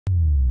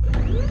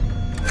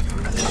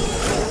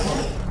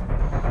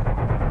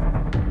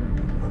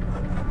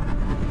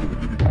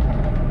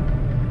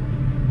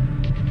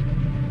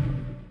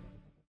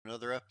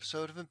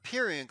episode of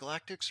Empyrion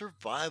Galactic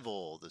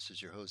Survival. This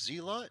is your host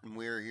Zelot, and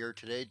we're here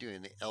today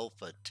doing the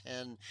Alpha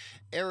 10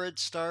 Arid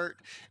start.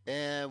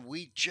 And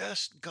we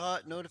just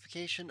got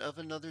notification of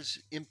another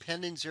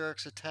impending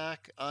Xerox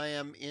attack. I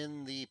am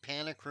in the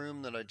panic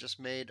room that I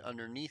just made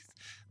underneath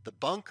the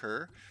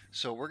bunker.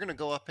 So we're going to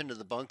go up into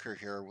the bunker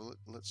here.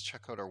 Let's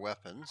check out our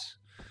weapons.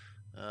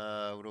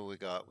 What do we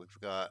got?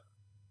 We've got.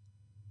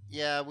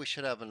 Yeah, we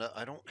should have enough.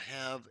 I don't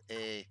have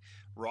a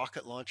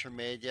rocket launcher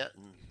made yet,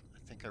 and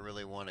I think I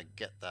really want to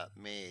get that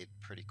made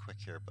pretty quick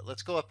here. But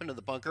let's go up into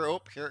the bunker.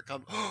 Oh, here it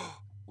comes.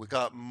 We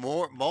got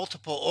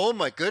multiple. Oh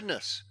my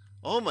goodness.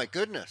 Oh my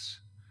goodness.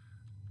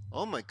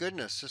 Oh my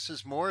goodness. This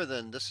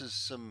is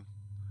some.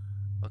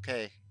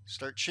 Okay,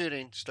 start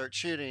shooting. Start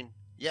shooting.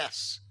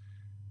 Yes.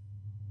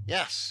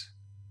 Yes.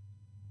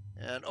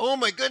 And oh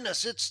my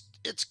goodness,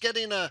 it's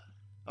getting a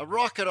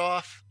rocket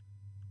off.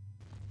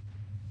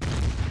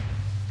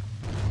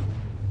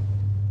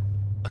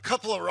 A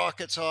couple of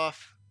rockets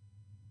off.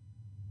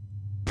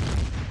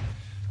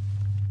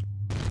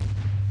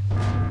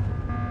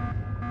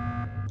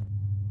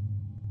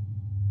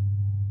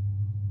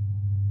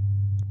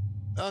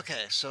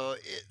 Okay, so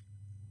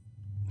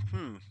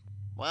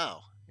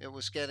wow, it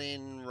was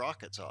getting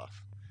rockets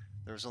off.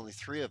 There was only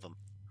 3 of them.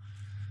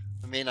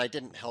 I mean, I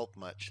didn't help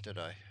much, did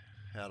I?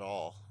 At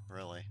all,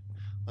 really.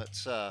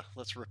 Let's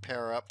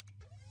repair up.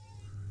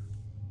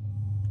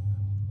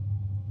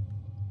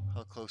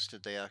 How close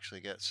did they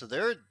actually get? So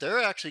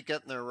they're actually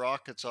getting their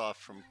rockets off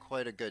from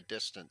quite a good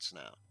distance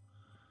now.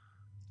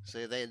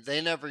 See,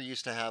 they never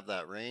used to have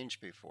that range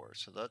before,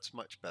 so that's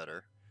much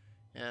better.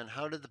 And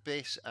how did the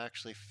base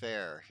actually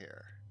fare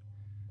here?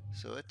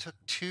 So it took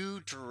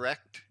 2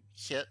 direct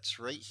hits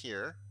right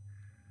here.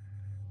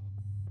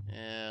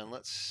 And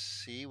let's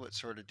see what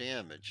sort of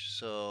damage.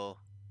 So,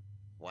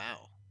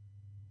 wow.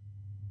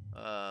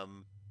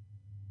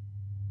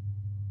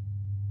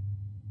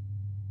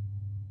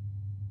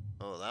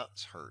 Oh,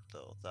 that's hurt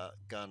though. That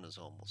gun is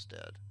almost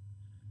dead.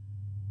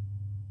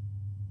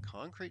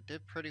 Concrete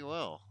did pretty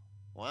well.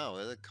 Wow,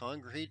 the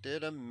concrete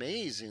did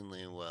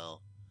amazingly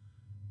well.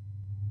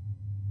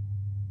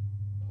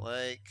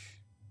 Like,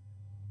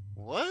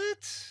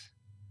 what?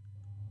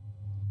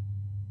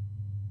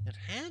 It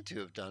had to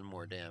have done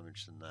more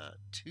damage than that.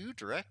 2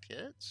 direct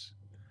hits?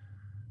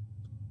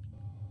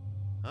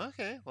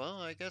 Okay,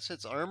 well, I guess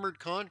it's armored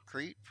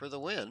concrete for the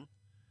win.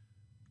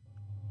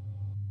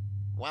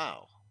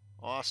 Wow,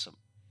 awesome.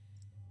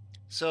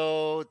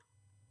 So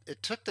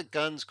it took the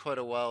guns quite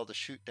a while to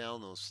shoot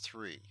down those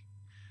 3.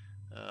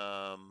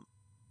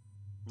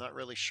 Not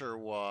really sure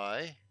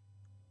why.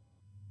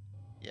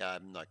 Yeah,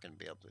 I'm not going to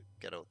be able to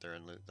get out there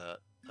and loot that.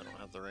 I don't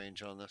have the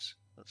range on this.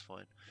 That's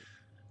fine.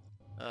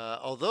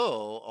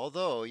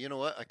 Although, you know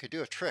what? I could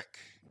do a trick.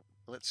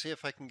 Let's see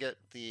if I can do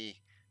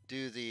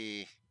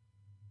the.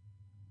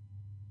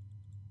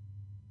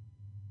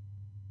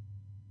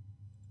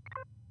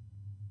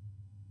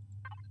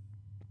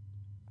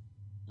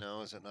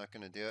 No, is it not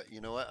going to do it?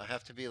 You know what? I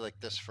have to be like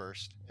this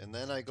first, and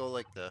then I go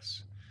like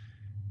this,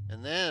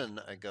 and then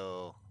I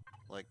go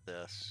like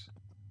this,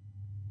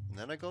 and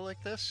then I go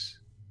like this.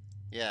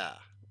 Yeah.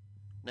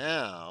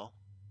 Now,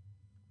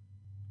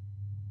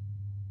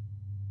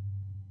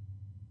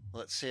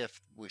 let's see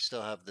if we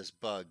still have this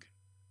bug.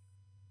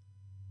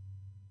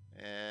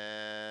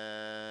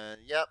 And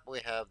yep,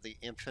 we have the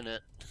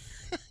infinite.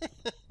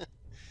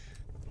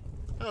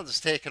 I'll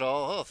just take it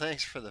all. Oh,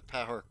 thanks for the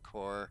power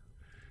core.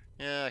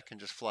 Yeah, I can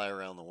just fly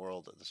around the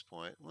world at this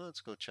point.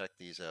 Let's go check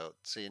these out.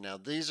 See, now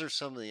these are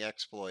some of the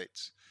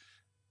exploits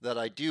that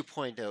I do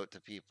point out to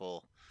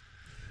people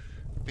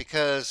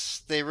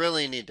because they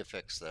really need to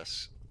fix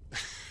this.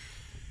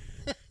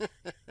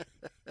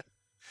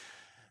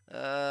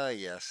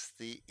 Yes,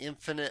 the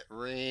infinite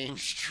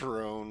range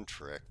drone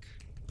trick.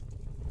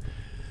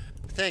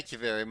 Thank you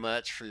very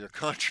much for your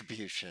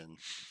contribution.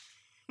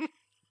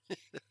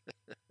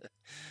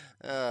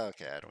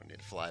 Okay, I don't need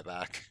to fly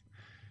back.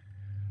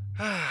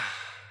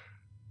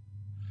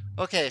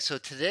 Okay, so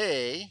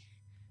today,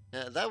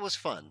 that was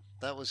fun.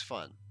 That was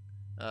fun.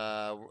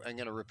 I'm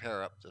going to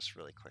repair up this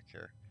really quick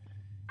here.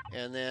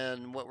 And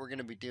then what we're going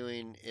to be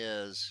doing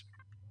is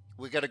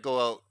we got to go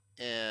out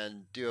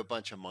and do a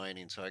bunch of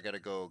mining. So I got to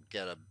go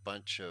get a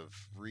bunch of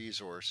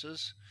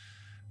resources.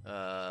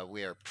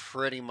 We are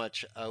pretty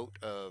much out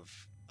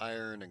of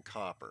iron and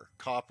copper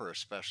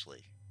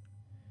especially.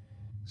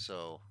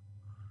 So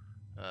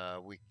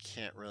we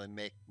can't really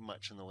make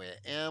much in the way of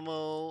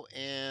ammo,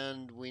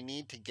 and we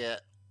need to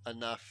get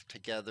enough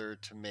together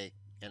to make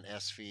an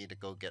SV to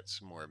go get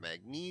some more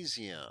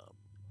magnesium.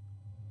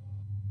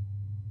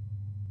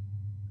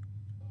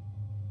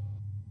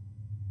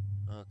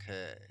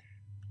 Okay.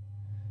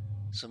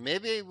 So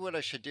maybe what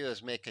I should do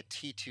is make a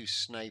T2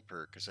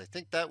 sniper, because I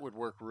think that would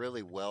work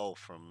really well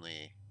from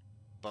the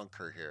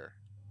bunker here.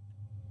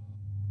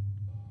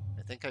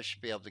 I think I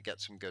should be able to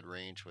get some good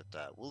range with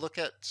that. We'll look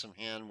at some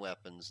hand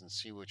weapons and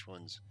see which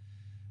ones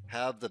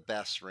have the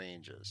best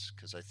ranges,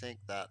 because I think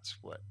that's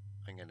what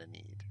I'm going to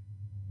need.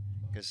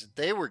 Because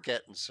they were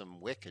getting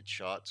some wicked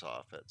shots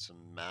off at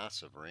some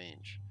massive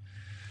range.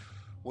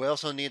 We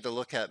also need to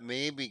look at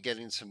maybe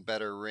getting some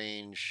better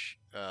range,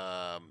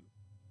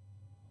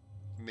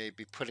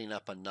 maybe putting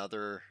up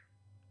another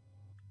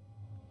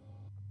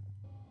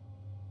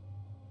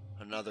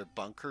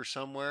bunker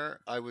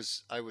somewhere. I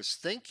was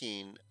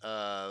thinking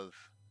of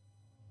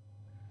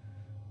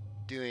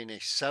doing a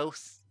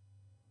south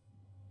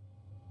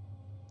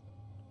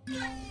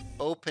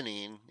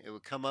opening. It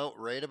would come out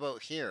right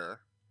about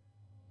here.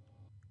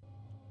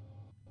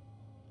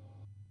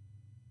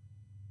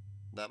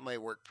 That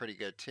might work pretty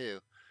good too.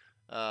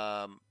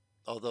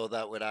 Although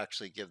that would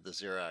actually give the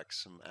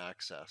Xerax some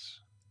access.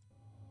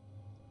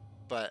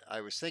 But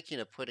I was thinking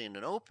of putting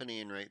an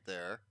opening right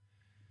there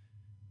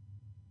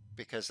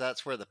because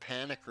that's where the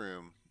panic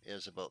room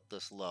is, about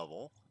this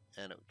level,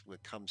 and it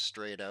would come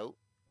straight out,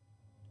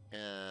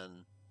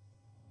 and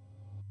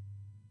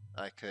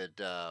I could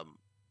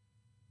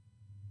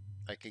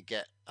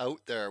get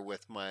out there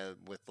with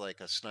like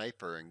a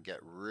sniper and get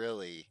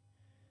really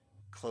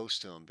close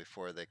to them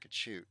before they could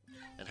shoot,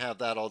 and have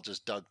that all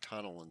just dug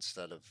tunnel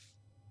instead of.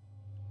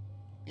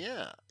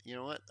 Yeah, you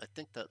know what? I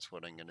think that's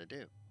what I'm gonna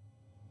do.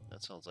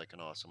 That sounds like an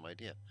awesome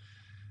idea.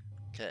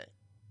 Okay,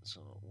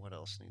 so what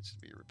else needs to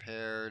be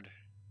repaired?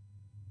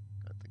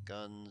 Got the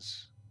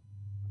guns,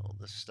 all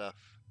this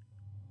stuff.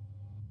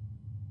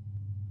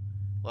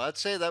 Well, I'd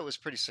say that was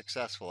pretty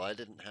successful. I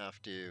didn't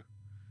have to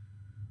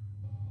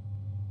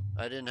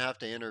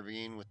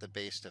intervene with the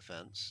base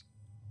defense.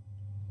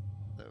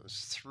 That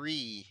was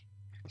 3.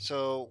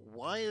 So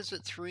why is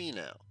it 3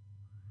 now?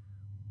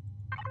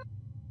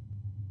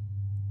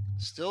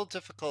 Still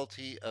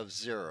difficulty of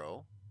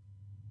 0.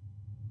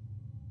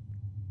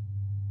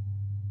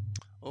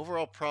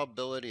 Overall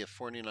probability of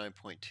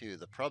 49.2.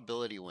 The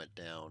probability went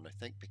down, I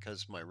think,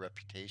 because of my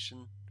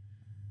reputation.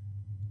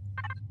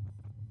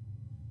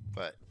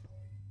 But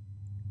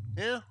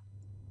yeah.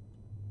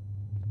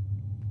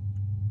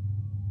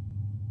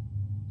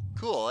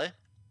 Cool, eh?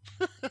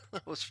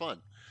 That was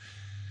fun.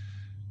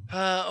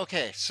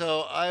 Okay,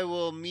 so I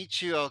will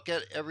meet you. I'll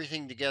get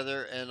everything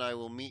together, and I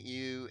will meet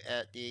you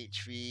at the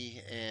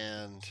HV,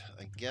 and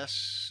I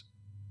guess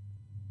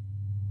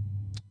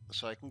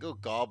so I can go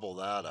gobble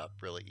that up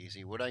really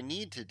easy. What I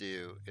need to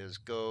do is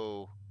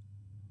go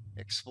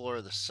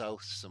explore the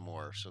south some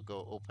more. So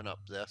go open up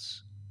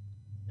this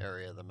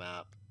area of the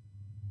map,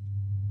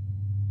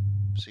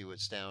 see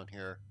what's down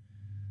here.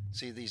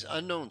 See these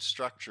unknown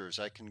structures.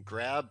 I can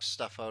grab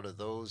stuff out of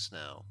those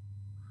now.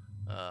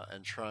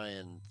 And try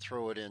and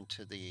throw it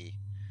into the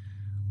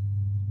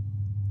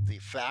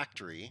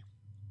factory.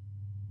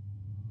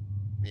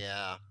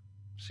 Yeah,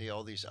 see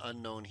all these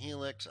unknown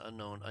helix,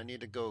 unknown. I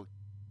need to go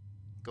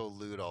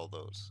loot all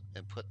those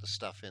and put the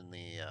stuff in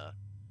the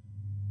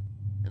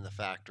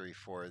factory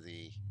for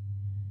the.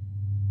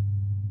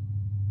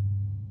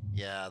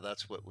 Yeah,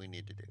 that's what we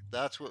need to do.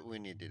 That's what we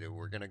need to do.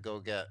 We're gonna go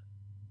get.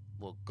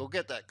 We'll go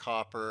get that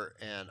copper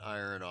and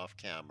iron off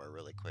camera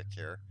really quick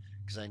here,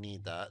 because I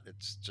need that.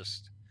 It's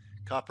just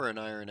copper and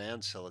iron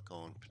and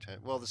silicone.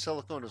 Well, the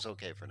silicone is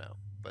okay for now,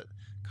 but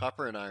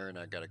copper and iron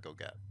I gotta go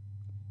get,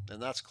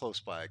 and that's close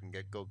by. I can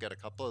go get a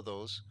couple of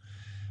those.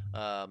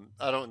 I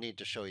don't need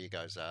to show you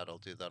guys that. I'll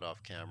do that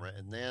off camera,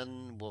 and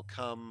then we'll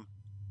come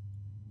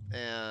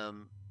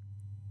and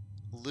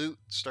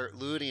start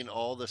looting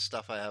all the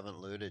stuff I haven't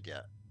looted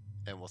yet,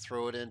 and we'll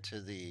throw it into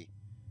the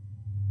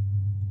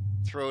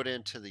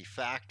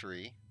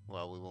factory.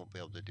 Well, we won't be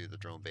able to do the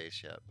drone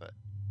base yet, but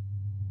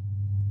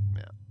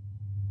yeah,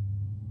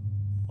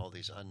 all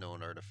these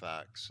unknown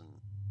artifacts and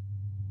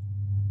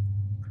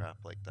crap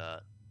like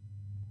that.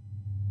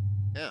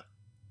 Yeah.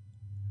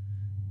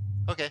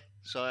 Okay,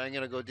 so I'm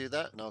gonna go do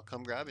that, and I'll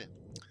come grab you.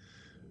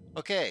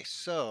 Okay,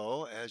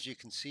 so as you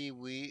can see,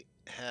 we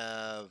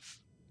have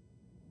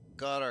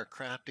got our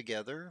crap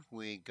together.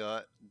 We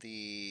got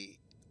the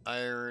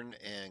iron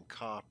and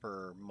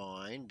copper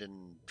mined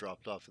and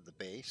dropped off at the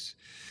base.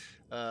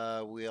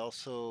 We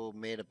also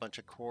made a bunch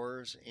of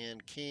cores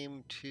and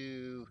came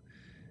to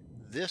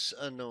this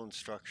unknown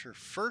structure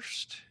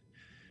first.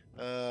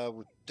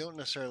 We don't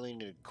necessarily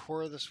need to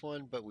core this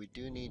one, but we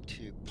do need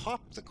to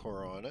pop the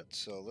core on it,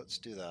 so let's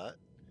do that.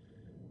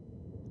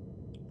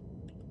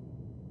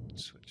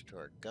 Switch to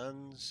our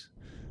guns.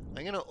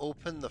 I'm going to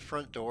open the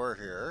front door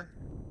here.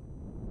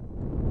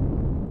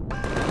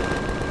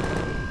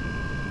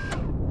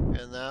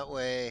 And that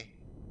way.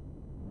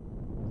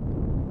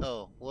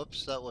 Oh,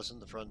 whoops, that wasn't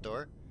the front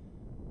door.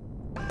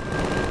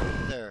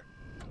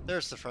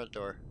 There's the front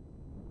door.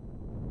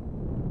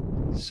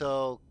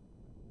 So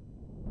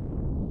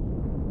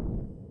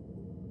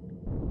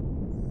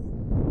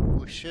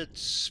we should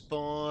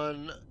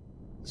spawn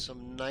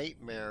some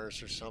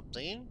nightmares or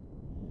something.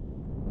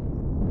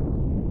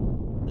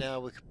 Now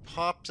we could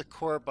pop the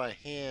core by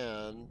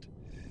hand,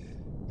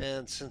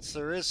 and since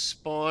there is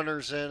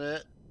spawners in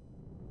it,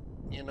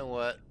 you know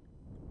what?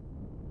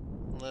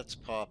 Let's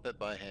pop it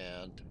by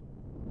hand.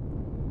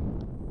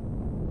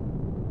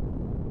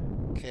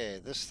 Okay,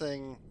 this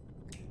thing,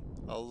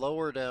 I'll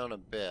lower down a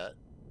bit.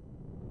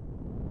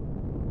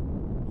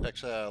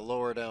 Actually, I'll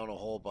lower down a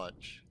whole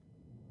bunch.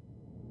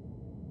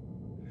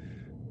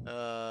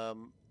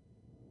 No,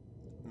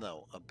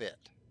 a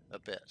bit. A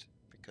bit.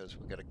 Because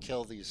we gotta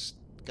kill these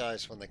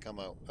guys when they come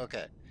out.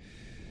 Okay.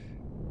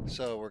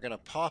 So we're gonna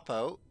pop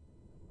out.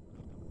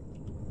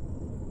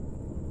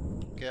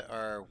 Get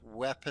our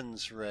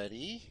weapons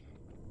ready.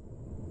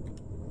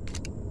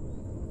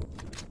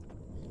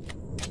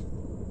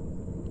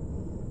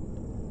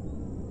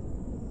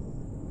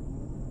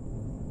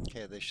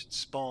 Okay, they should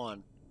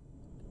spawn.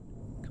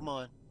 Come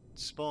on,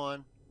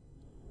 spawn.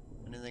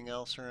 Anything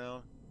else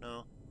around?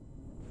 No.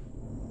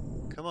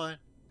 Come on.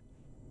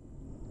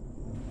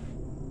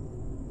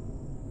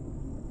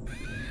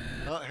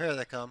 Oh, here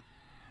they come.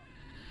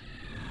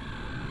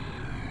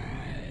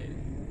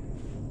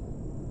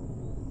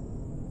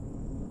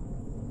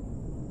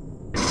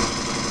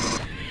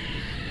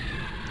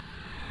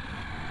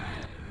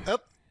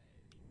 Up.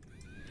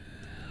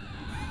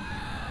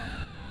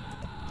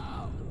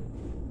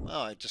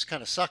 Oh, I just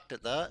kind of sucked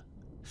at that.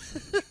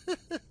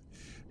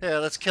 Here,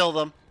 let's kill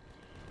them.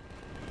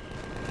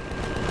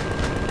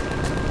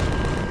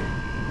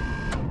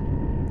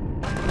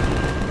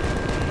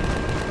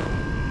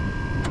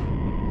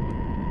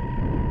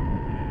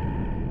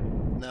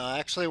 No, I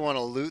actually want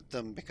to loot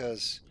them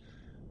because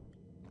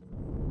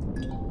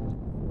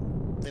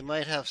they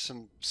might have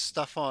some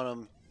stuff on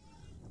them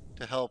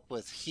to help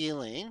with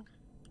healing.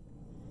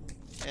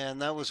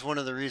 And that was one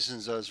of the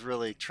reasons I was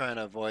really trying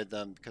to avoid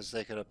them, because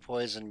they could have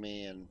poisoned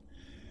me and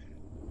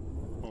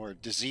or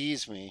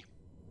disease me.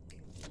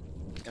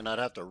 And I'd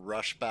have to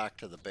rush back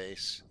to the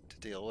base to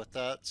deal with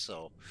that,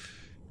 so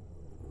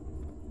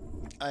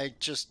I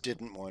just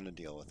didn't want to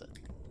deal with it.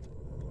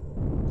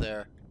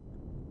 There.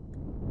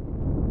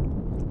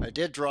 I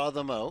did draw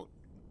them out,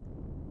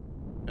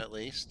 at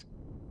least.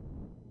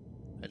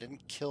 I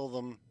didn't kill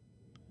them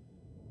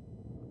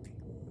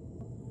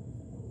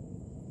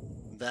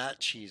that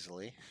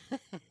cheesily.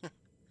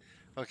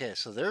 Okay,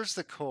 so there's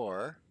the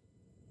core.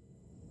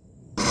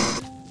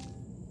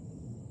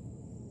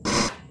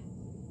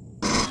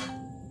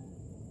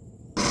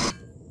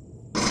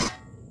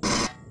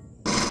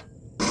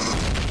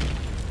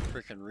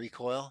 Freaking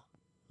recoil.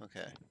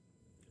 Okay.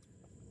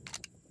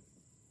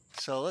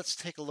 So let's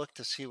take a look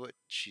to see what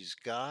she's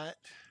got.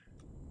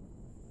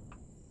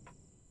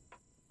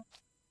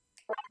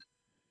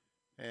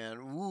 And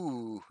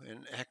ooh,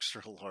 an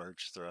extra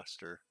large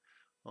thruster.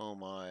 Oh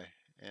my.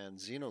 And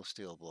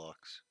xenosteel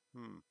blocks.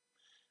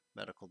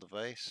 Medical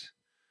device.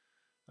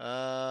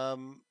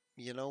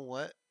 You know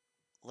what?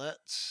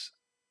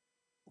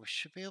 We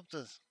should be able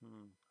to,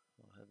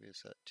 how heavy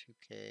is that?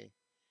 2K.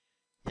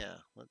 Yeah,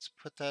 let's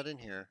put that in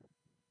here.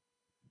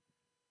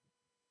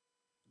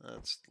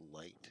 That's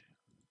light.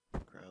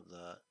 Grab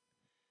that.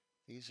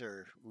 These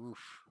are,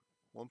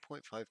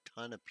 1.5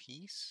 ton a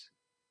piece.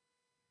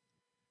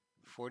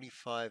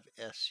 45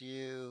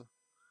 SU.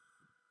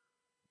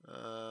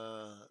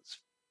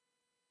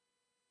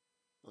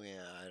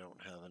 Yeah, I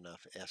don't have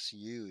enough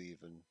SU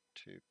even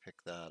to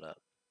pick that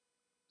up.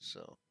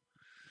 So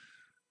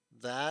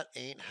that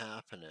ain't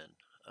happening.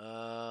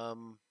 I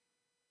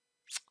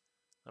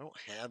don't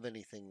have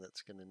anything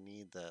that's going to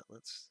need that.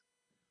 Let's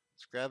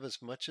grab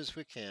as much as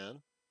we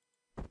can.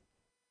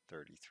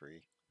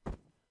 33.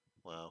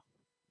 Wow.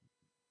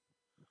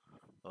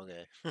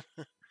 Okay.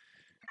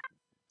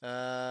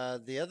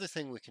 The other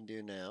thing we can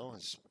do now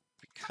is,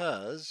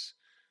 because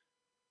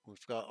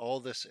we've got all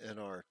this in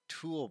our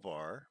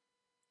toolbar,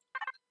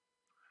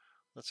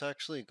 let's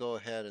actually go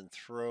ahead and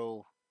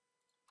throw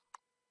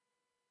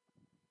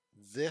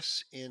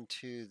this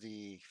into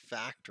the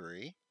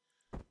factory.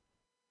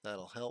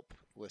 That'll help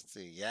with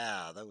the,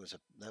 yeah, that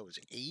was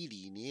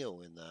 80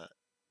 neo in that.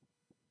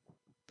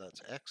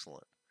 That's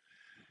excellent.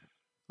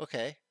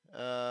 Okay,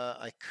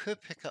 I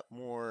could pick up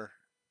more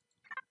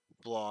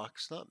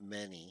blocks, not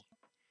many.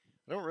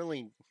 I don't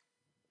really,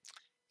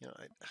 to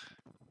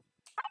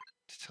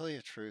tell you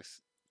the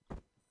truth,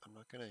 I'm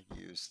not going to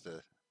use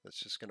that's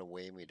just going to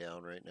weigh me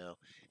down right now.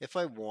 If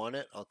I want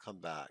it, I'll come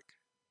back.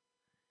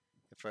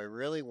 If I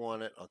really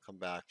want it, I'll come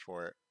back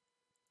for it.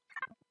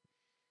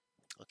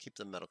 I'll keep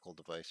the medical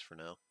device for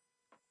now.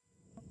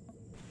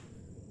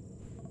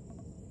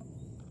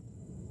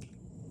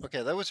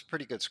 Okay, that was a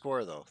pretty good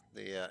score though.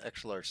 The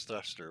extra large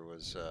thruster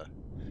was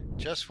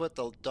just what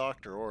the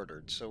doctor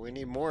ordered, so we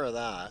need more of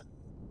that.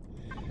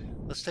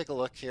 Let's take a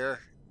look here.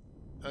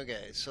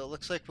 Okay, so it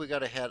looks like we got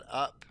to head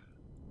up.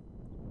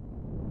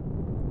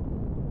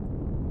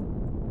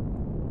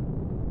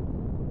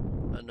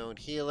 Unknown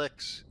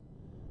helix,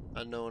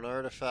 unknown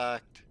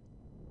artifact,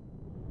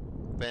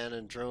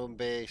 abandoned drone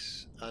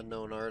base,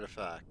 unknown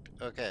artifact.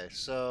 Okay,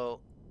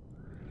 so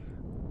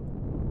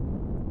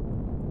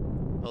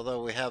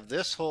although we have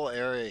this whole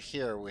area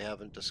here we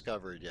haven't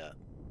discovered yet.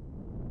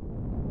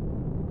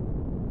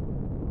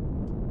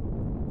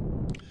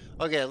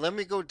 Okay, let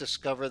me go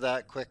discover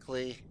that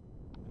quickly.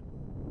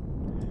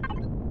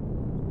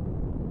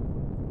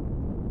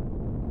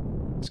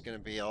 It's going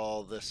to be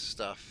all this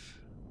stuff.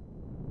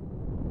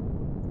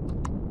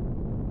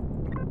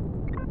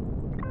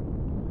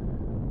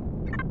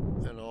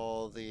 And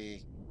all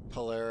the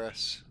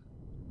Polaris.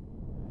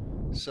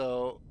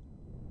 So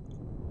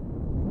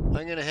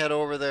I'm going to head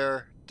over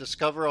there,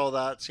 discover all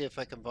that, see if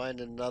I can find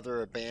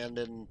another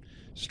abandoned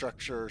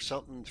structure or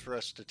something for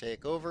us to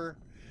take over.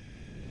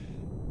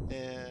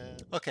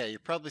 And okay, you're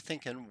probably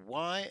thinking,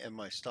 why am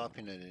I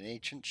stopping at an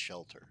ancient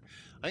shelter?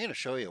 I'm going to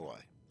show you why.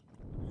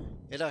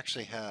 It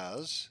actually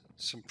has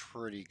some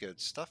pretty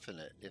good stuff in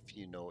it if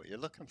you know what you're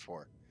looking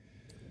for.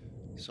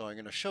 So I'm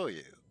going to show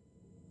you.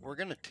 We're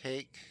going to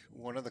take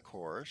one of the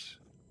cores,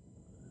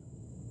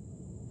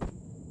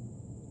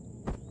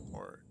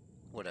 or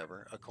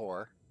whatever, a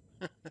core.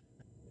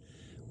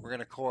 We're going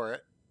to core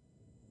it.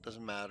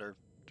 Doesn't matter.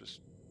 Just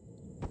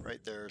right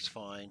there is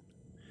fine.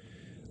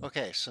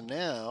 Okay, so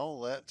now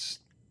let's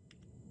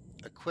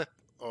equip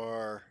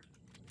our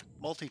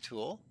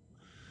multi-tool.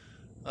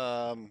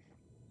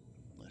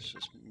 Let's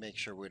just make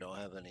sure we don't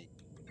have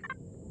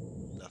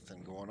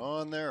nothing going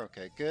on there.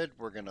 Okay, good.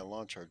 We're going to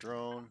launch our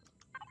drone.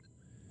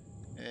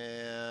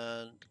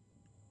 And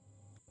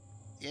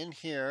in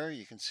here,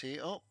 you can see,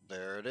 oh,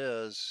 there it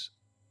is.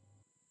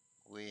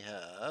 We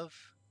have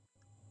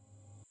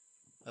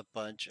a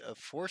bunch of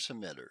force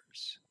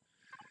emitters.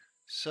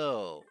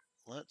 So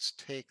let's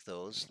take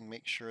those and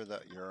make sure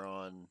that you're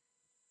on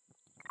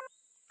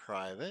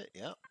private.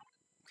 Yep.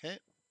 Okay.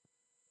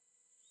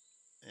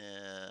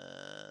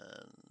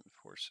 And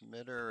force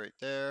emitter right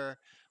there.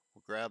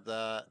 We'll grab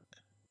that.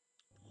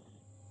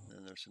 And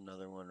then there's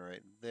another one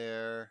right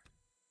there.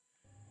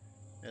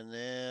 And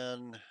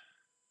then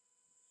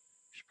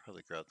should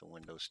probably grab the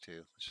windows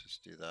too. Let's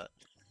just do that.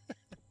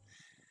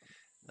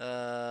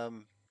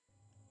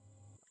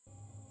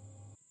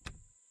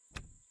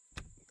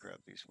 Grab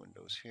these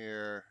windows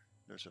here.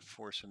 There's a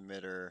force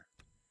emitter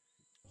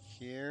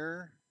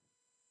here.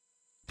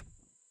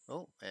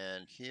 Oh,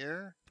 and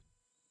here.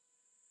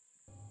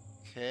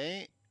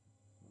 Okay.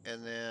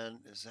 And then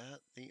is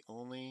that the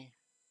only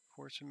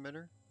force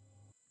emitter?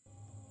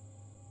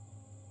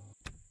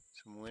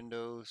 Some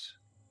windows.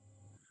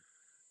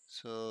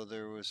 So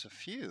there was a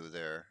few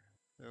there.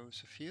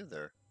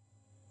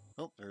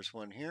 Oh, there's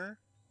one here.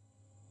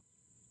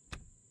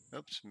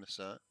 Oops, missed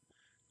that.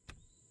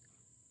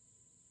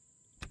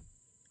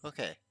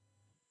 Okay.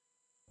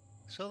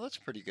 So that's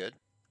pretty good.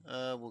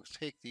 We'll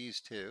take these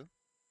two,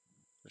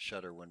 the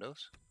shutter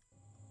windows.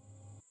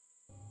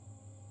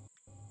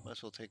 Might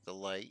as well take the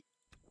light.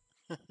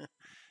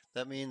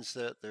 That means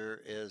that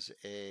there is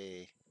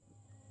a...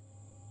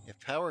 If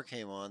power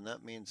came on,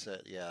 that means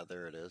that, yeah,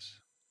 there it is.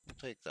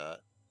 We'll take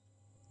that.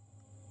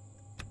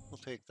 We'll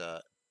take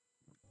that.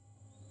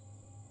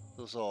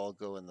 Those all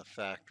go in the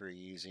factory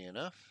easy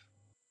enough.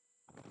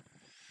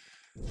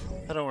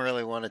 I don't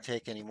really want to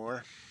take any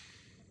more.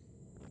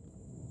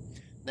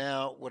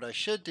 Now, what I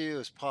should do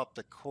is pop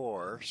the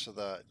core so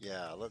that,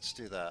 yeah, let's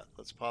do that.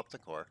 Let's pop the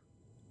core.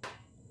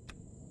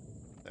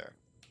 There.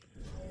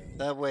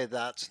 That way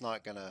that's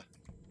not going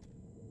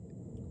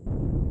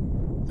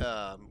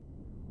to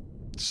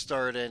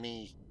start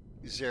any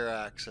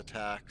Xerax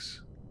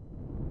attacks.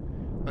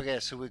 Okay,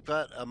 so we've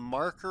got a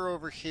marker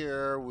over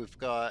here. We've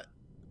got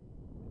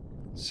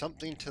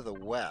something to the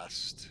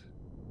west.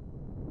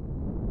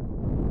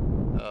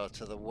 Oh,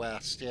 to the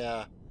west,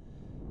 yeah.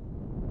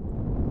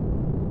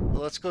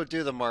 Well, let's go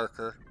do the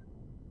marker.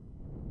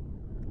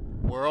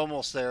 We're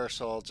almost there,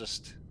 so I'll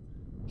just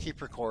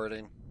keep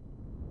recording.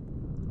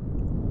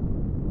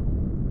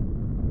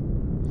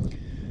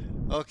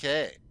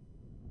 Okay.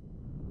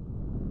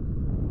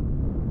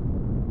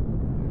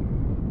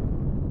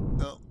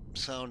 Oh,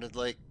 sounded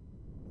like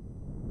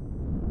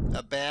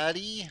a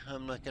baddie.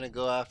 I'm not going to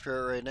go after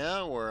it right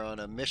now. We're on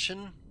a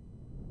mission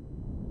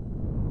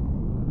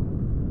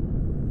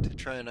to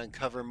try and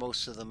uncover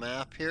most of the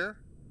map here.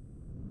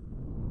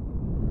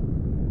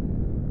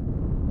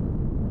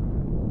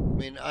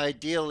 I mean,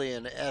 ideally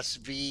an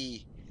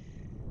SV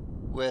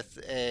with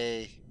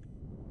a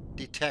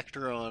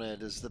detector on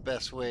it is the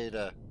best way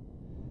to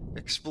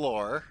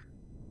explore.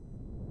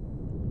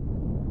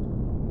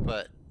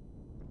 But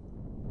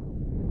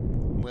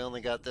we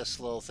only got this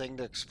little thing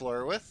to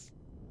explore with.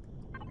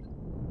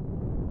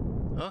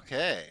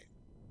 Okay.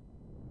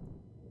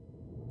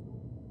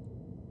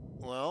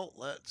 Well,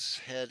 let's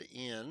head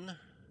in. I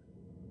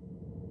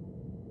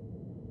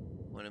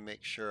want to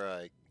make sure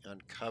I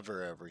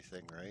uncover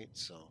everything, right?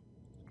 So.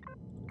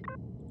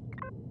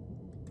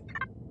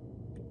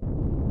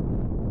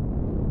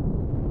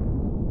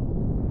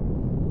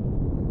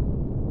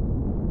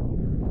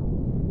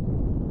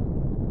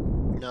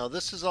 Now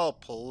this is all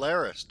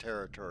Polaris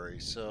territory,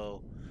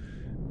 so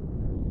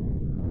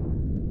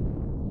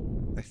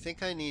I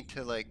think I need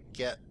to like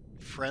get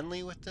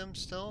friendly with them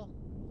still.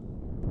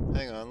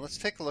 Hang on, let's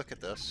take a look at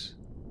this.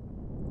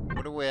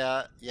 What are we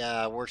at?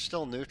 Yeah, we're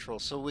still neutral,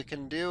 so we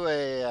can do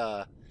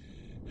a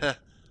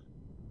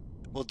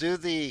we'll do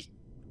the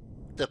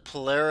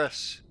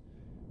Polaris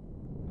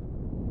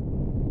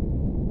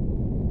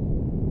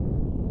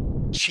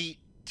cheat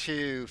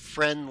to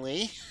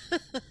friendly.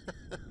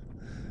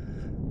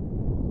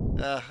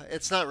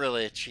 It's not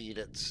really a cheat.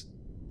 It's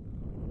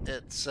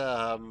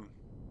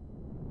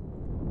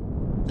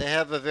they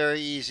have a very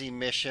easy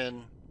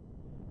mission,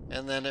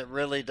 and then it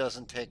really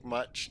doesn't take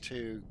much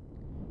to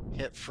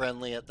hit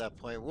friendly at that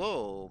point.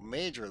 Whoa,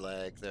 major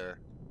lag there.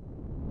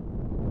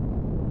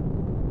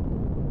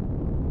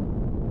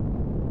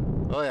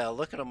 Oh yeah,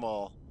 look at them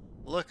all.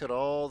 Look at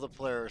all the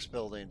Polaris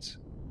buildings.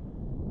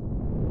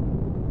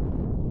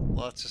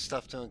 Lots of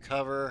stuff to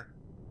uncover.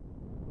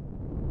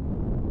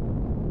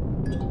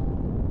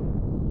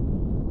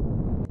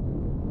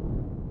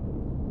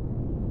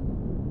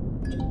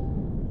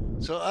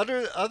 So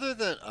other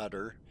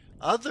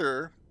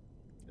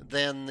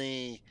than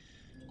the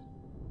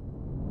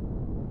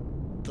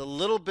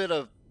little bit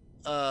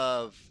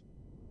of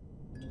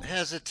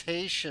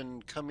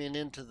hesitation coming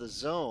into the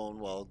zone,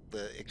 well,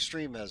 the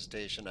extreme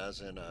hesitation, as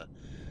in a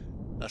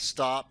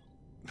stop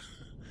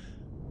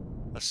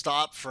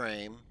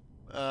frame.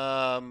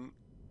 Well,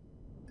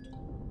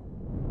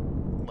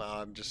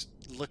 I'm just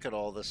look at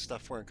all this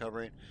stuff we're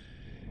uncovering.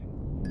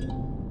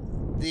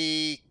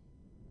 The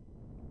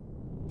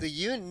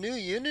new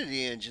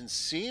Unity engine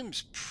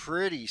seems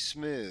pretty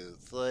smooth.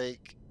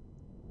 Like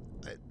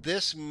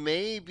this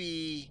may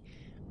be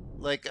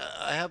like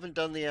I haven't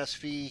done the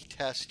SV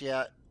test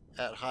yet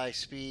at high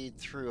speed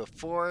through a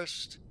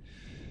forest.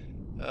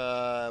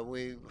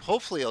 We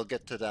hopefully I'll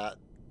get to that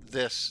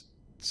this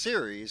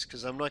series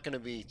because I'm not going to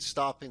be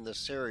stopping the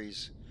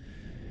series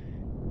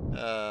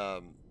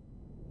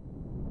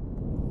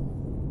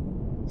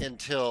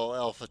until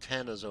Alpha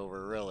 10 is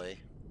over,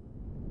 really.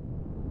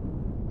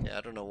 Okay,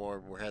 I don't know where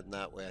we're heading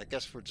that way. I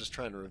guess we're just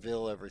trying to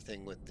reveal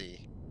everything with the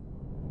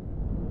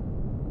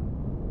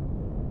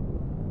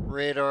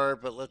radar,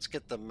 but let's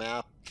get the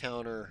map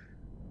counter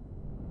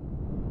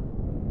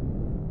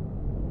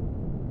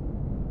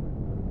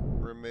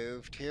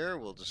removed here.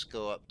 We'll just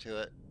go up to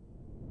it.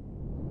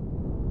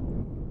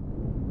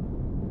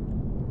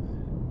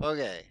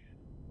 Okay.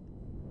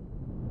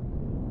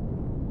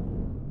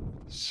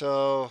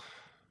 So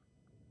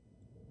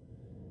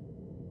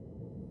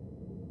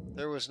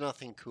there was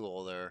nothing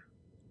cool there.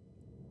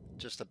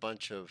 Just a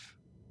bunch of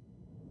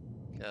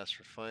gas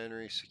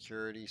refinery,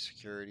 security.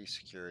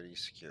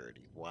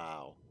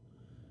 Wow.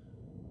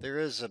 There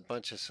is a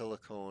bunch of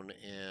silicone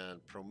and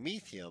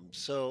promethium.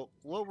 So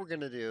what we're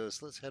going to do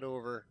is let's head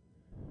over.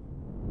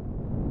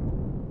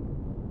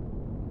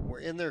 We're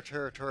in their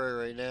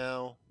territory right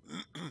now.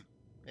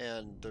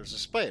 And there's a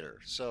spider.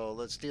 So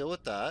let's deal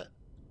with that.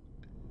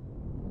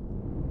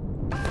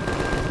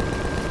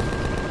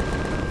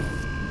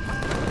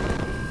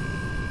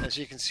 As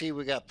you can see,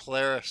 we got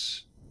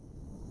Polaris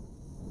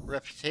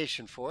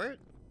reputation for it.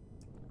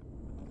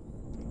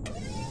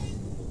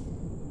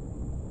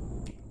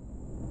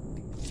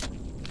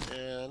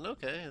 And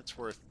okay, it's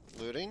worth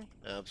looting,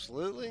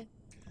 absolutely.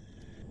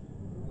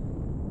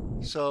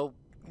 So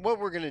what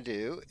we're going to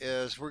do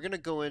is we're going to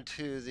go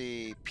into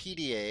the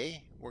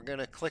PDA. We're going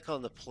to click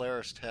on the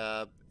Polaris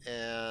tab,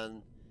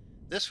 and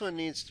this one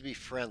needs to be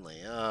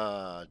friendly.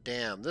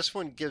 Damn, this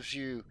one gives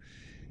you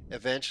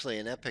eventually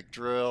an epic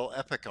drill,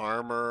 epic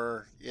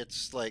armor.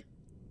 It's like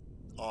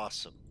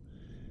awesome.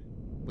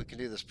 We can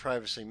do this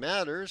privacy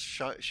matters,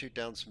 shoot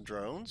down some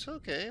drones.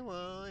 Okay,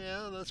 well,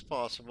 yeah, that's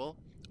possible.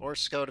 Or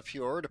scout a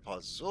few ore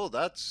deposits. Oh,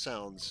 that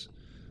sounds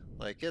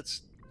like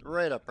it's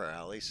right up our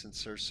alley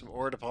since there's some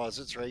ore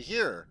deposits right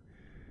here.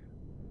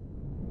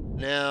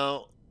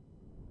 Now,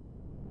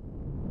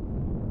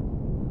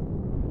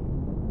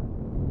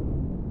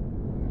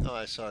 oh,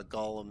 I saw a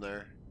golem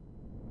there.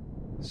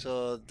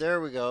 So there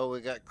we go.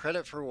 We got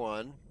credit for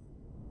one.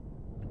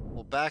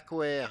 We'll back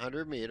away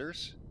 100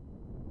 meters.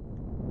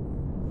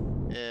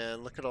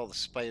 And look at all the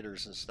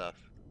spiders and stuff.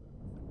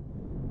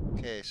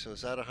 Okay, so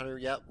is that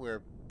 100? Yep,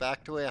 we're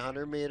backed away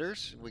 100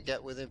 meters. We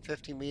get within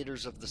 50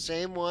 meters of the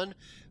same one.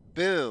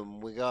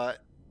 Boom, we got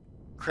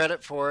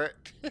credit for it.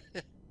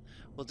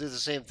 We'll do the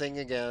same thing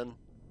again.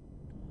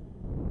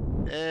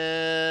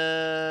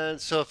 And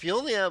so if you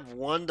only have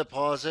one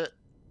deposit,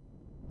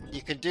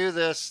 you can do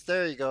this.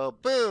 There you go.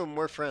 Boom,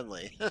 we're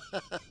friendly.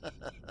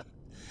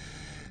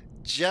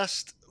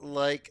 Just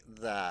like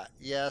that.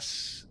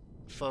 Yes,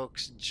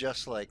 folks,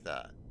 just like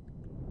that.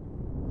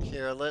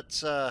 Here,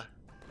 let's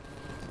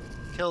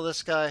kill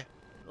this guy.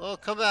 Oh,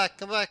 come back,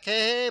 come back.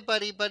 Hey,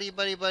 buddy.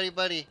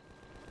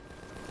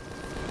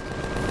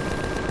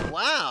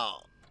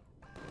 Wow.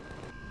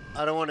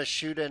 I don't want to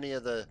shoot any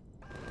of the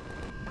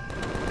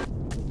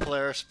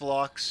Polaris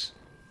blocks.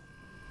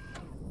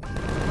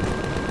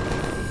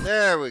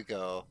 There we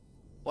go.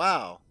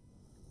 Wow.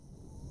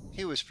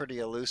 He was pretty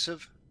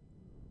elusive.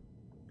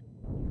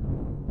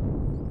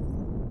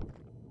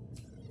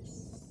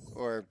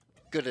 Or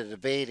good at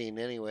evading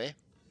anyway.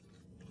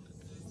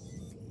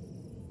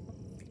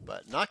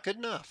 But not good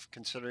enough,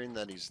 considering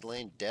that he's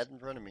laying dead in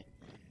front of me.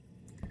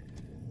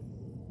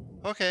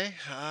 Okay,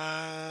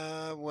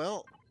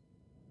 well,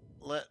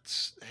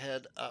 let's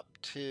head up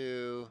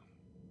to...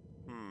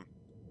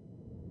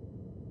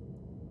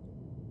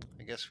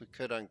 I guess we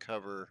could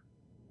uncover...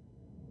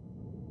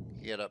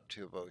 get up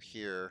to about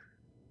here.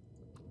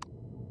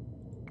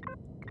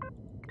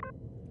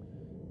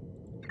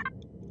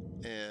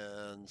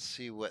 And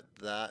see what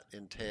that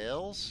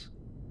entails.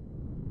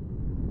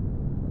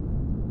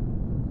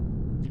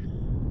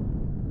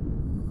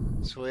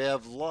 So we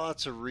have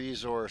lots of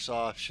resource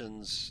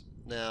options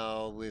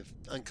now. We've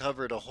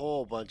uncovered a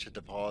whole bunch of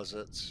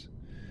deposits.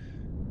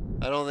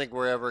 I don't think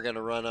we're ever going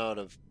to run out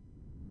of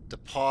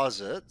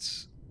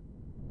deposits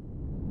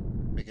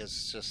because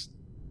it's just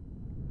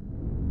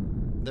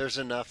there's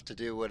enough to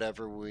do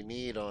whatever we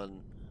need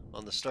on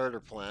the starter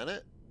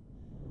planet.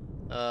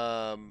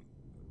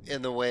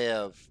 In the way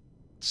of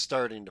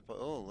starting to put,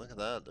 oh, look at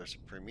that, there's a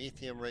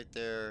Prometheum right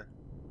there.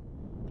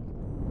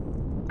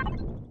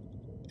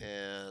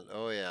 And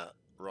oh yeah,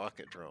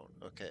 rocket drone.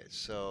 Okay,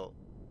 so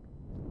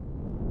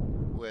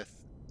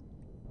with,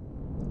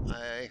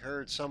 I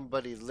heard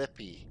somebody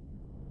lippy.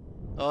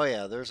 Oh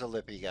yeah, there's a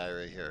lippy guy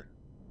right here.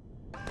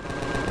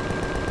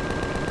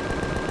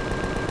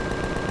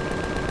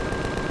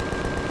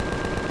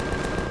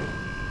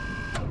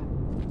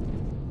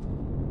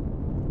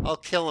 I'll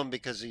kill him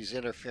because he's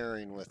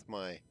interfering with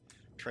my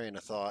train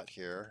of thought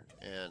here.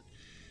 And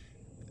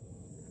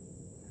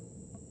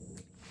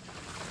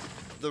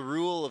the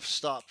rule of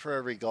stop for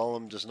every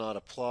golem does not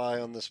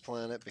apply on this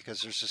planet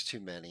because there's just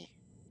too many.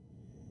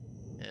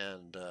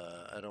 And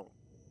I don't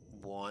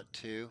want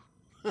to.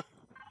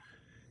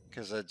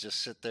 Because I'd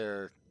just sit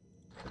there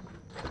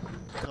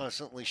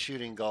constantly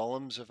shooting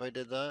golems if I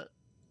did that.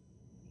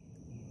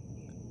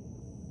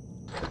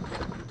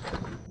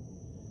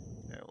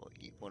 Yeah, we'll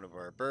eat one of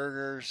our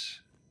burgers.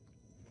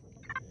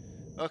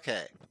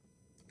 Okay.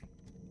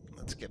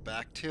 Let's get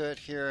back to it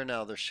here.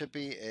 Now there should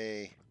be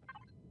a,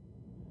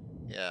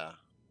 yeah,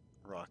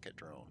 rocket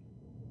drone.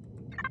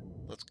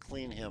 Let's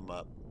clean him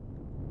up.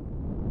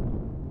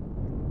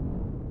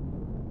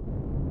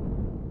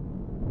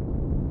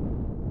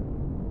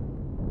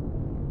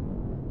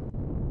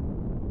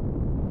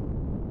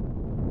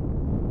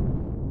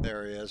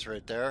 There he is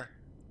right there.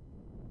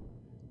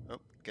 Oh,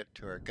 get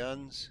to our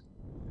guns.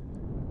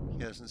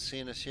 He hasn't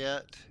seen us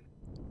yet.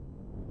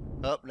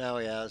 Oh, now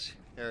he has.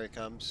 Here he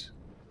comes.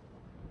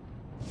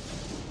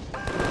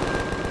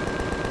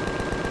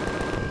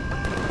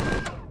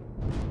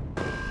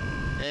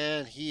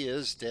 And he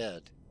is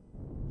dead.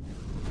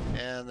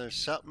 And there's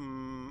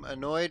something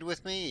annoyed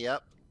with me.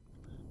 Yep.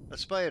 A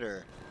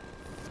spider.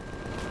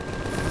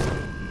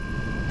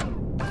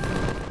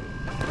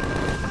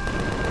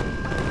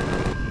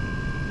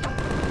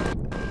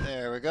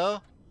 There we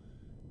go.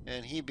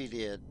 And he be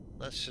dead.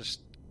 Let's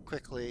just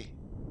quickly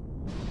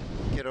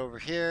get over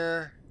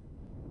here.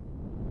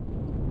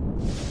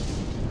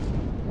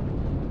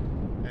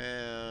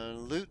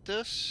 And loot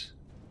this.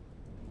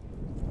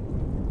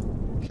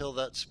 Kill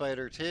that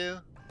spider too.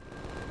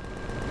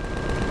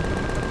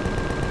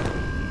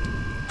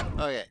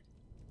 Okay.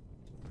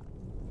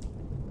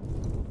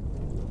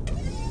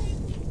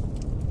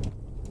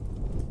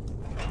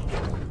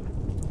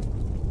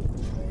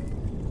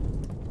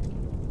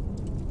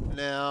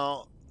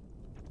 Now,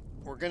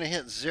 we're going to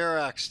hit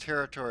Xerax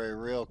territory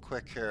real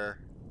quick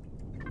here.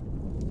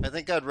 I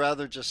think I'd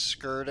rather just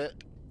skirt it.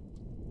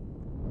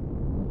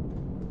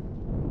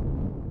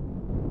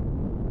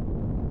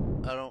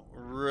 I don't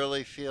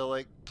really feel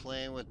like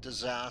playing with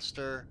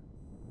disaster.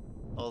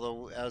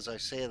 Although, as I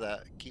say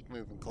that, keep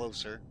moving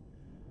closer.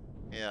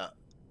 Yeah.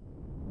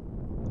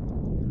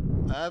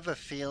 I have a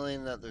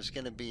feeling that there's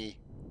going to be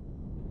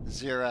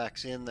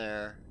Xerax in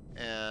there.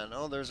 And,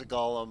 oh, there's a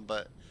golem.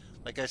 But,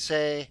 like I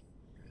say,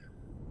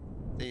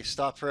 the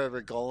stop for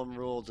every golem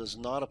rule does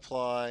not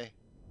apply.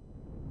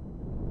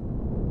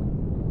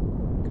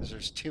 Because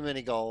there's too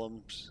many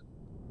golems.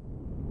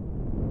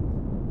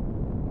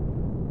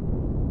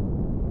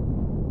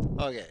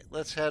 Okay,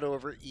 let's head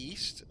over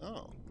east.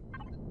 Oh,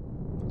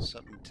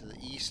 something to the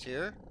east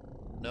here.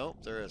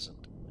 Nope, there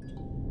isn't.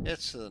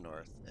 It's to the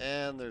north.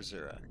 And there's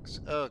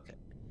Xerax. Okay.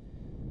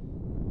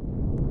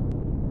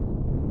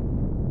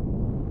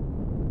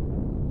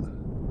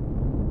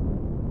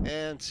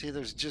 And see,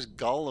 there's just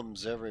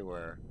golems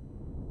everywhere.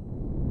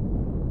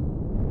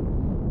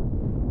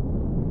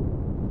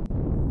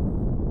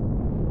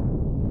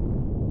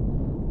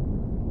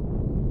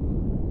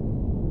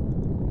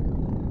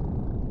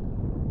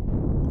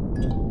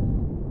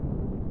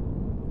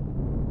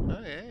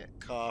 Okay,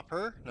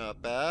 copper,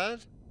 not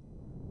bad.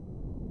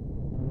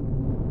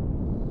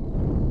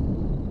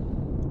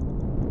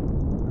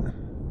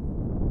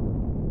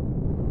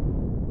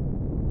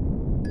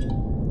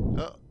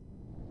 Oh.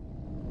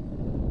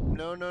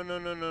 No, no, no,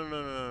 no, no, no,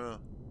 no, no.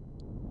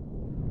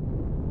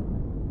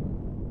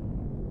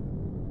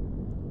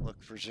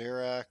 Look for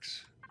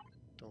Xerax.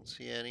 Don't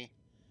see any.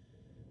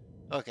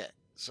 Okay,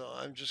 so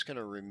I'm just going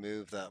to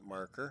remove that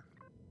marker.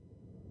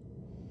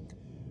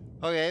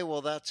 Okay,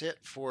 well that's it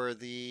for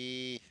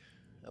the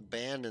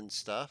abandoned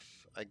stuff.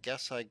 I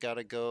guess I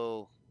gotta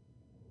go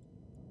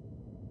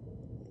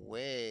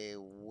way,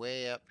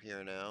 way up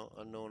here now.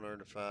 Unknown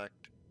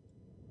artifact.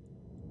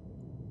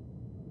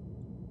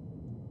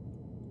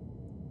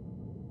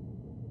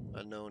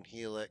 Unknown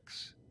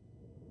helix.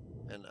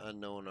 And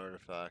unknown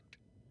artifact.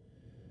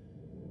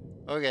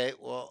 Okay,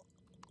 well,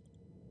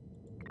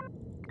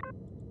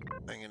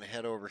 I'm gonna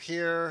head over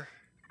here.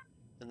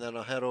 And then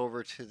I'll head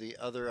over to the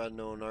other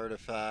unknown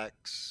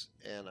artifacts,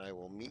 and I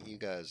will meet you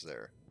guys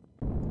there.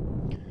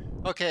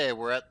 Okay,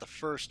 we're at the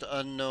first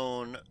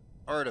unknown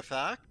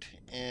artifact,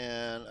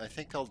 and I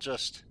think I'll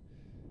just,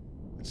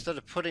 instead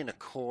of putting a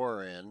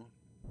core in,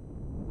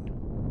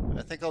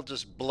 I think I'll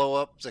just blow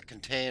up the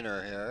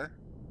container here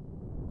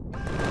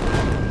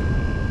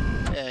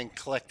and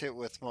collect it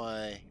with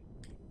my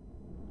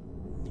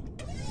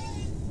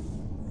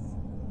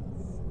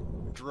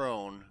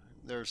drone.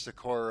 There's the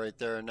core right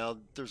there. Now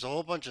there's a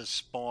whole bunch of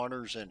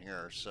spawners in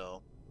here,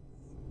 so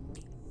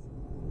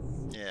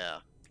yeah.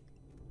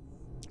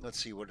 Let's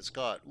see what it's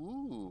got.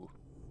 Ooh.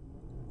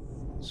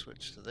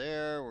 Switch to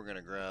there. We're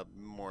gonna grab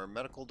more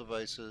medical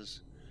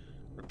devices.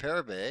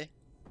 Repair bay.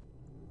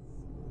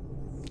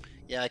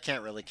 Yeah, I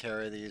can't really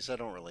carry these. I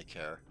don't really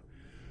care.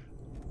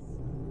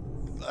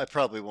 I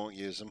probably won't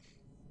use them.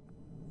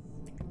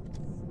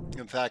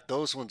 In fact,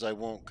 those ones I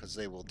won't because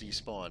they will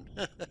despawn.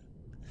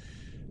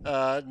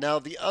 Now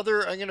the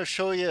other, I'm going to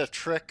show you a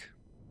trick.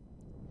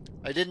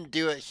 I didn't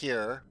do it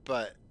here,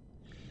 but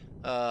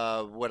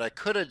what I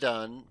could have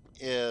done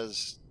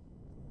is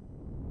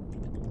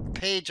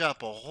page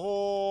up a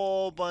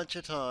whole bunch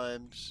of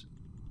times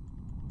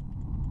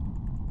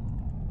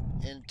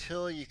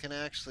until you can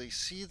actually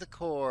see the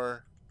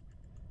core,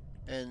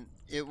 and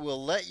it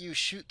will let you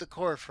shoot the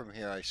core from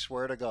here, I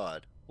swear to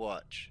God.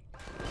 Watch.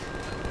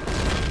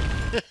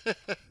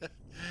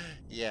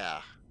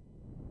 Yeah.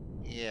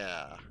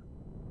 Yeah.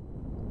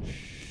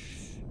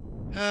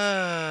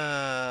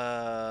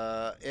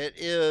 It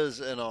is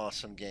an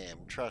awesome game,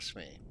 trust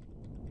me.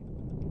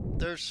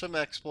 There's some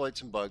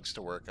exploits and bugs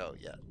to work out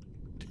yet.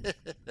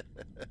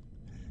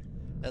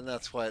 And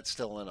that's why it's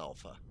still in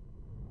alpha.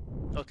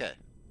 Okay.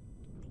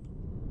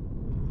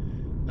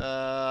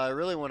 I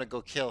really want to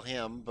go kill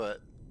him,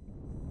 but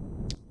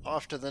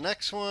off to the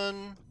next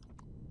one.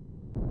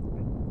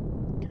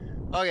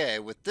 Okay,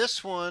 with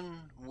this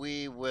one,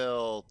 we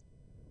will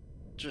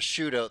just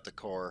shoot out the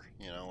core.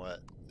 You know what?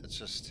 It's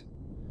just...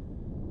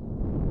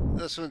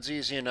 This one's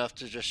easy enough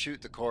to just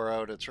shoot the core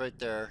out. It's right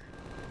there.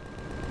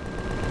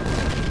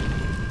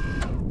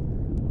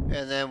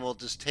 And then we'll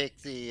just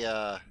take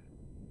the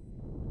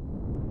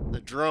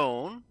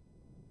drone.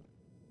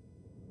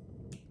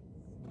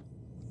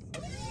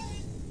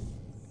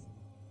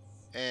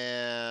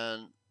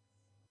 And,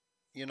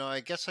 you know, I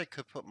guess I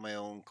could put my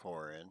own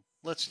core in.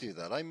 Let's do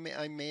that. I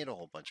made a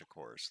whole bunch of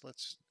cores.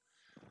 Let's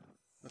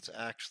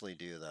actually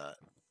do that.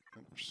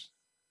 Oops.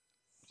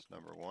 It's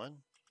number one.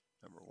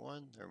 Number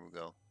one. There we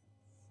go.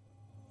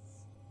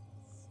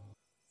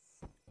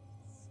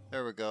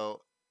 There we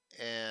go.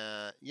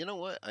 And you know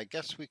what? I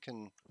guess we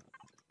can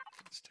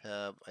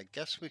tab. I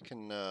guess we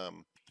can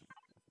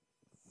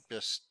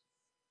just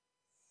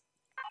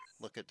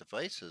look at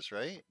devices,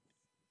 right?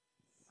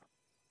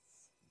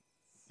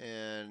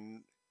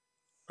 And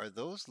are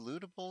those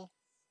lootable?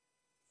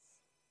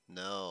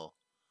 No.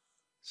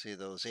 See,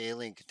 those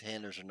alien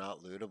containers are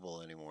not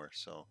lootable anymore,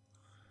 so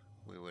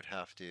we would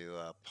have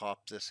to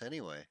pop this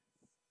anyway,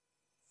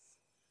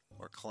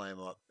 or climb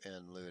up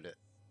and loot it.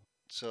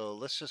 So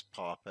let's just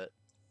pop it.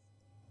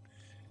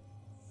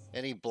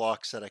 Any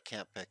blocks that I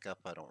can't pick up,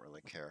 I don't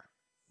really care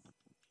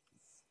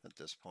at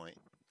this point.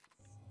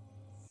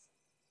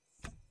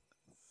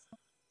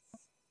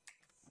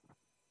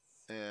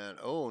 And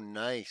oh,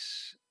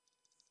 nice.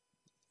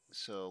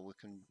 So we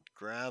can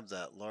grab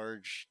that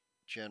large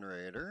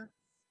generator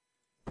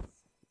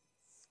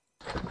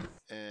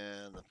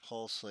and the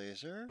pulse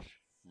laser.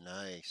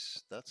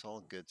 Nice. That's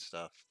all good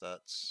stuff.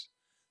 That's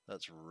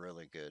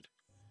really good.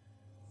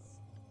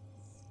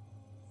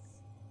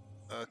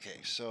 Okay,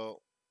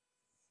 so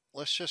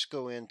let's just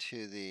go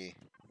into the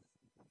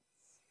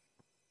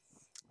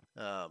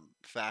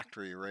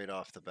factory right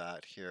off the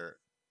bat here.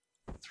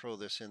 Throw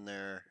this in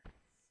there.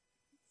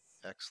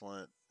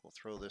 Excellent. We'll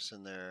throw this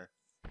in there.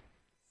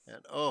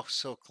 And oh,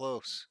 so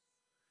close.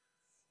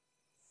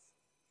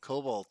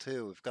 Cobalt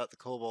too. We've got the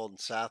cobalt and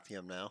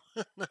sathium now.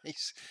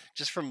 Nice.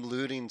 Just from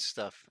looting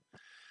stuff.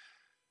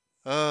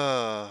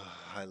 Oh,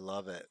 I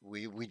love it.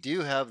 We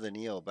do have the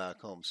Neo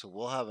back home, so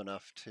we'll have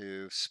enough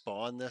to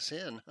spawn this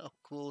in. How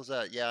cool is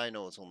that? Yeah, I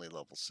know it's only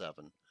level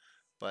 7,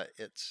 but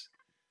it's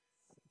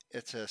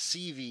a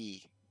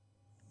CV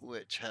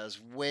which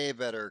has way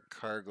better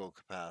cargo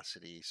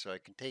capacity, so I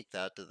can take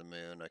that to the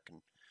moon.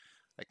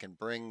 I can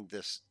bring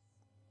this,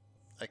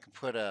 I can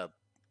put a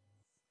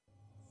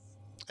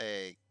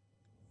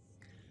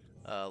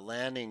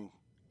landing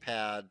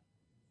pad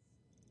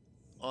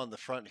on the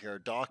front here, a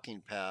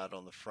docking pad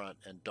on the front,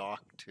 and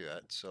dock to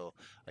it, so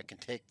I can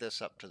take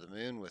this up to the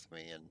moon with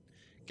me and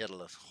get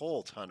a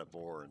whole ton of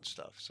ore and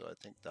stuff. So I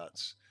think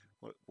that's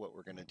what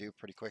we're going to do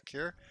pretty quick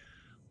here.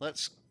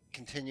 Let's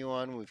continue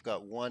on. We've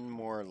got one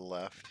more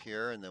left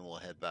here, and then we'll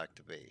head back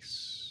to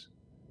base.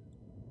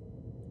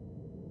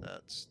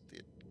 That's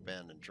the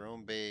abandoned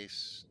drone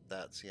base.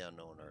 That's the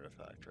unknown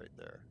artifact right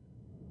there.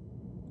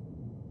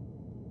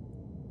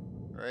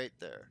 Right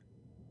there.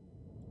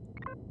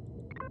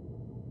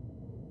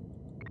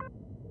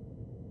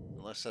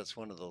 Unless that's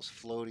one of those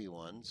floaty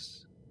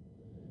ones.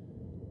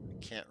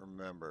 I can't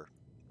remember.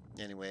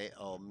 Anyway,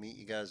 I'll meet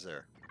you guys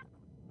there.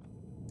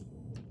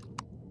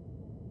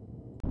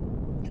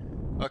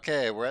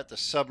 Okay, we're at the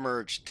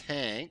submerged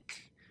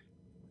tank.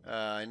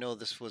 I know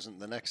this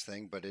wasn't the next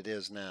thing, but it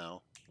is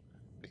now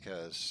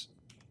because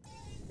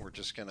we're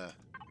just gonna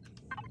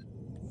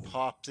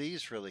pop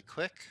these really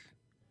quick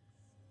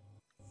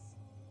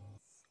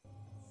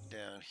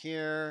down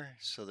here.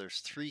 So there's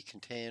 3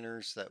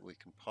 containers that we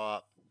can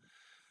pop.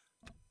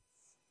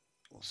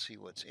 We'll see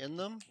what's in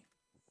them.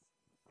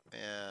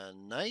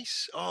 And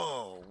nice.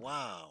 Oh,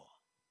 wow.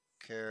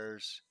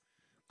 Cares.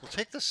 We'll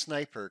take the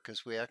sniper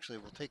because we actually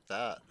will take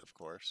that, of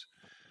course.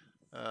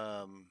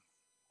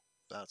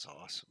 That's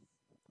awesome.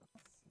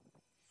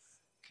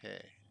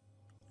 Okay.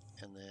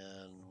 And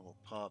then we'll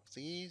pop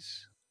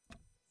these.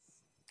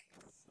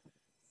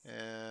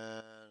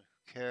 And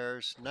who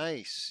cares?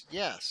 Nice.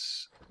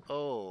 Yes.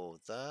 Oh,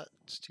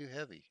 that's too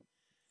heavy.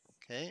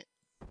 Okay.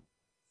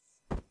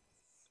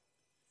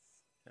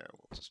 There,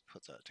 we'll just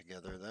put that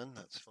together then.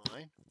 That's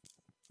fine.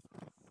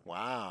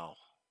 Wow.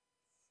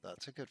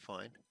 That's a good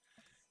find.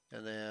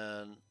 And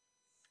then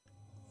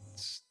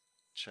let's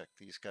check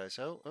these guys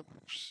out.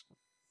 Oops.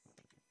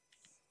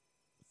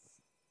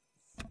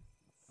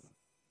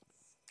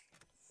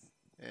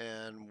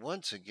 And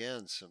once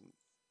again, some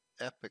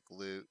epic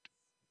loot.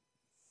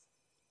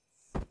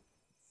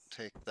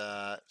 Take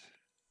that.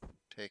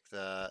 Take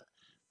that.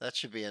 That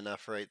should be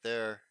enough right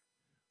there.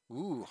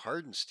 Ooh,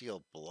 hardened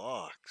steel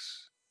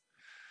blocks.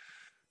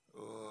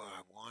 Oh,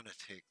 I want to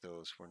take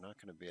those. We're not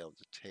going to be able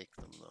to take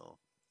them though.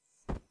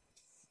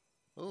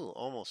 Ooh,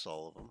 almost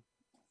all of them.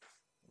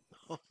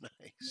 Oh,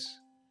 nice.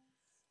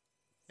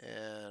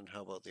 And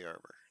how about the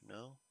armor?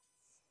 No?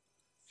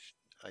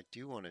 I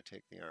do want to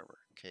take the armor.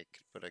 Okay,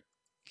 but I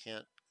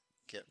can't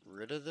get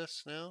rid of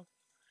this now?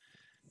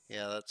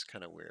 Yeah, that's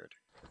kind of weird.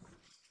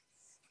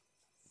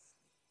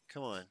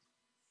 Come on.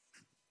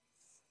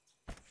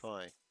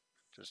 Fine.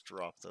 Just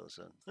drop those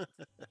in.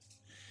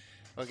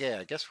 Okay,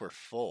 I guess we're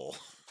full.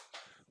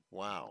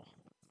 Wow.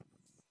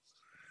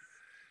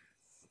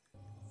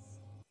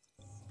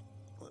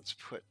 Let's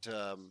put,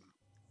 oh,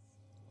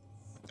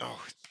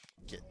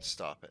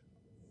 stop it.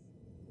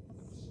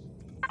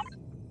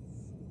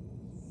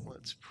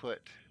 Let's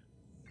put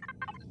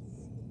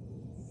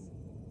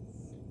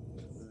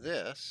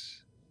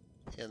this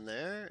in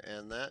there,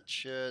 and that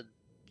should,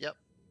 yep,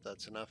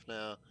 that's enough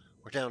now.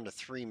 We're down to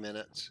 3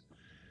 minutes.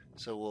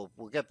 So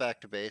we'll get back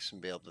to base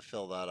and be able to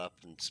fill that up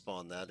and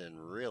spawn that in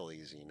real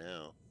easy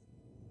now.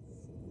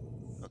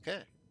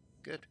 Okay,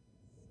 good.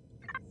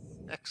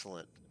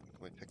 Excellent.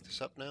 Can we pick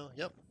this up now?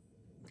 Yep.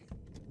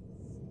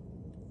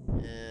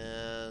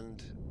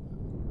 And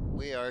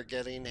we are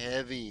getting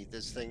heavy.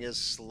 This thing is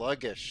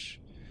sluggish.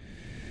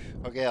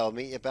 Okay, I'll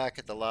meet you back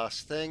at the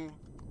last thing.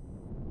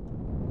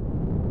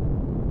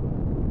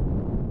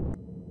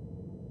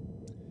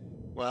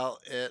 Well,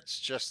 it's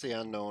just the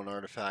unknown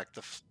artifact,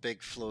 the big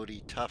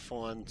floaty tough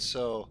one.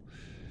 So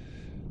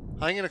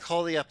I'm going to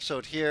call the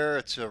episode here.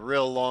 It's a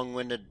real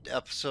long-winded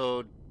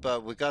episode,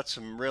 but we got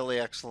some really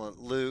excellent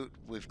loot.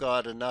 We've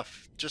got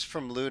enough just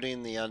from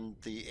looting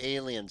the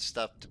alien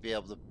stuff to be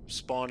able to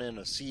spawn in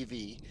a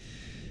CV.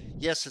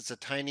 Yes, it's a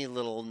tiny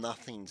little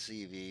nothing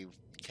CV.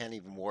 Can't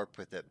even warp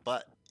with it,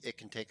 but it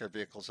can take our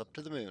vehicles up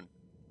to the moon,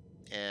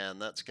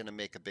 and that's going to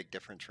make a big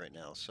difference right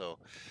now. So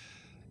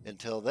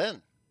until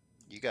then,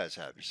 you guys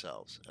have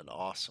yourselves an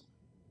awesome,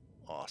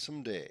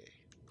 awesome day.